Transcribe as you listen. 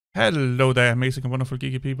Hello there, amazing and wonderful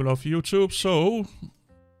geeky people of YouTube. So,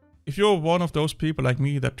 if you're one of those people like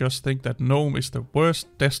me that just think that GNOME is the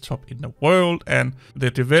worst desktop in the world and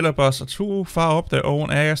the developers are too far up their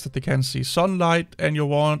own ass that they can't see sunlight, and you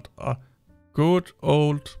want a good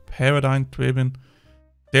old paradigm-driven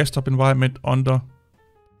desktop environment under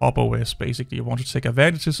Pop! OS, basically you want to take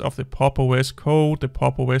advantages of the Pop! OS code, the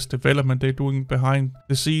Pop! OS development they're doing behind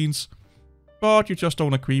the scenes, but you just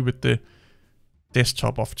don't agree with the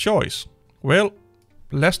desktop of choice. Well,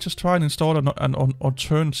 let's just try and install an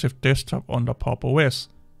alternative desktop under Pop! OS,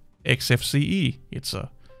 Xfce. It's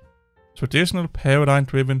a traditional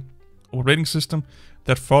paradigm-driven operating system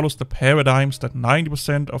that follows the paradigms that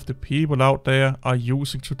 90% of the people out there are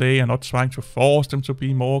using today, and not trying to force them to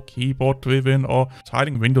be more keyboard-driven or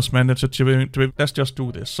tiling Windows Manager-driven. Let's just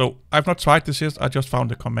do this. So I've not tried this yet. I just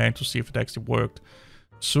found the command to see if it actually worked.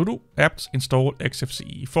 Sudo apt install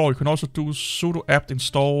Xfce4. You can also do sudo apt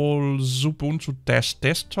install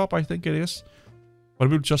Ubuntu-desktop, I think it is. But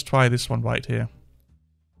we'll just try this one right here.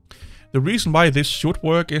 The reason why this should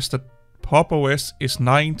work is that Pop! OS is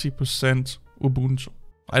 90% Ubuntu.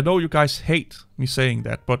 I know you guys hate me saying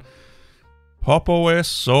that, but Pop! OS,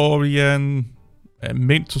 Xorian,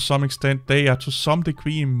 Mint to some extent, they are to some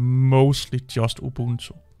degree mostly just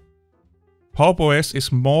Ubuntu. Pop! OS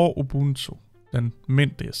is more Ubuntu than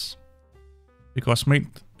Mint is, because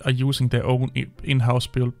Mint are using their own in-house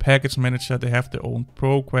built package manager. They have their own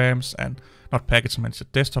programs, and not package manager,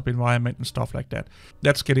 desktop environment and stuff like that.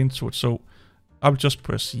 Let's get into it. So I'll just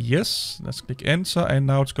press yes, let's click enter, and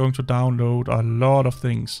now it's going to download a lot of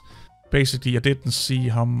things. Basically, I didn't see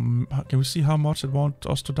how, can we see how much it wants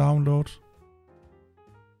us to download?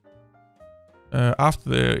 After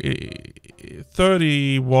the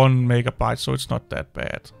 31 megabytes, so it's not that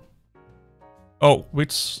bad. Oh,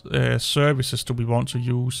 which services do we want to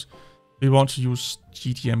use? We want to use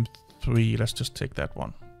GTM3. Let's just take that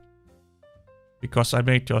one, because I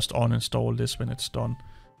may just uninstall this when it's done.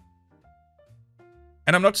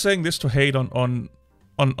 And I'm not saying this to hate on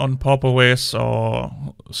Pop! OS or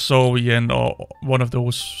Xorian or one of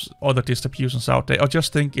those other distributions out there. I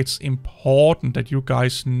just think it's important that you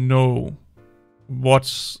guys know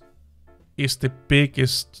what is the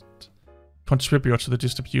biggest contributor to the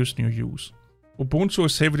distribution you use. Ubuntu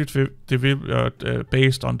is heavily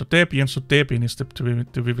based on the Debian, so Debian is the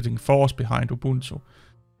driving force behind Ubuntu.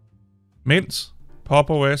 Mint, Pop!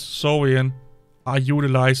 OS, Xorian are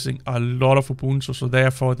utilizing a lot of Ubuntu, so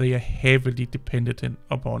therefore they are heavily dependent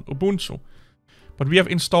upon Ubuntu. But we have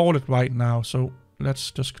installed it right now, so let's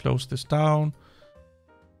just close this down.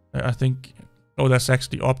 I think, oh, there's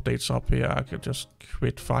actually updates up here. I could just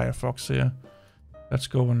quit Firefox here. Let's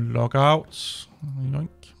go and log out. Yoink.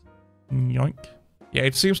 Yoink. Yeah,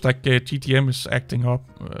 it seems like GTM is acting up.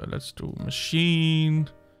 Let's do machine.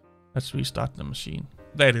 Let's restart the machine.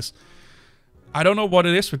 There it is. I don't know what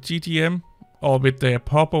it is with GTM or with the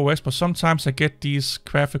Pop! OS, but sometimes I get these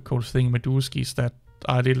graphical thingamajiggies that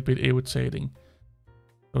are a little bit irritating.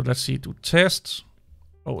 So let's see, do test.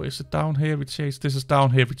 Oh, is it down here we change? This is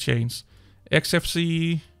down here we change.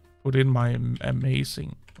 Xfce, put in my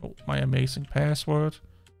amazing password.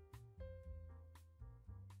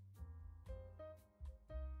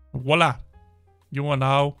 Voila! You are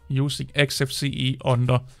now using Xfce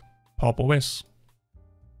under Pop! OS.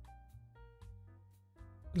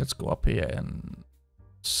 Let's go up here and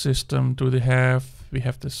system. Do they have? We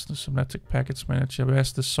have this semantic package manager.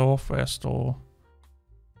 Where's the software store?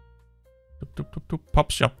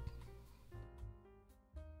 Pop shop.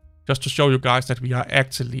 Just to show you guys that we are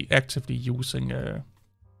actively using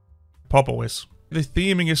Pop! OS. The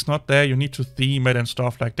theming is not there. You need to theme it and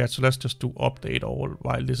stuff like that. So let's just do update all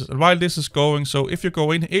while this is going. So if you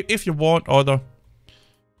go in, if you want other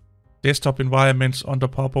desktop environments under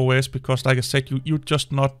Pop! OS, because like I said, you're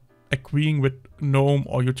just not agreeing with GNOME,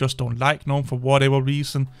 or you just don't like GNOME for whatever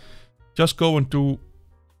reason, just go and do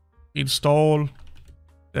install,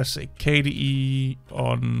 let's say KDE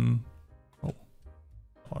on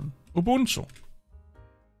Ubuntu.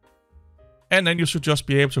 And then you should just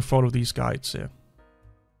be able to follow these guides here.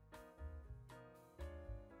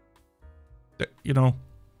 You know,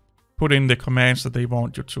 put in the commands that they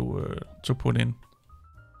want you to put in.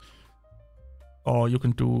 Or you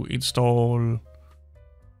can do install.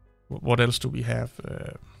 What else do we have?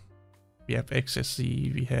 We have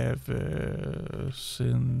Xfce, we have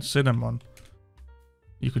Cinnamon.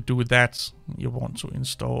 You could do that. You want to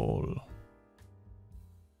install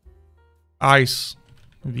Ice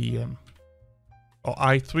VM or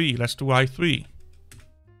i3. Let's do i3.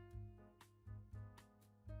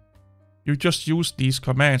 You just use these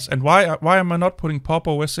commands. And why am I not putting Pop!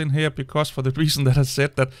 OS in here? Because for the reason that I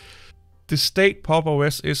said that the state Pop!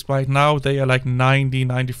 OS is right now, they are like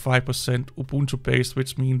 90-95% Ubuntu based,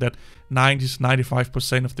 which means that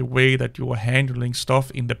 90-95% of the way that you are handling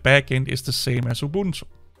stuff in the backend is the same as Ubuntu.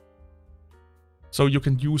 So you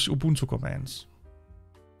can use Ubuntu commands.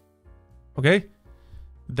 Okay?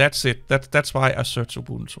 That's it. That's why I search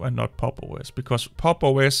Ubuntu and not Pop! OS, because Pop!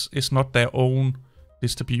 OS is not their own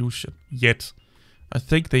distribution yet. I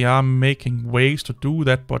think they are making ways to do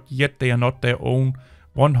that, but yet they are not their own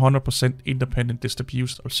 100% independent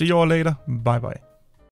distribution. I'll see you all later. Bye bye.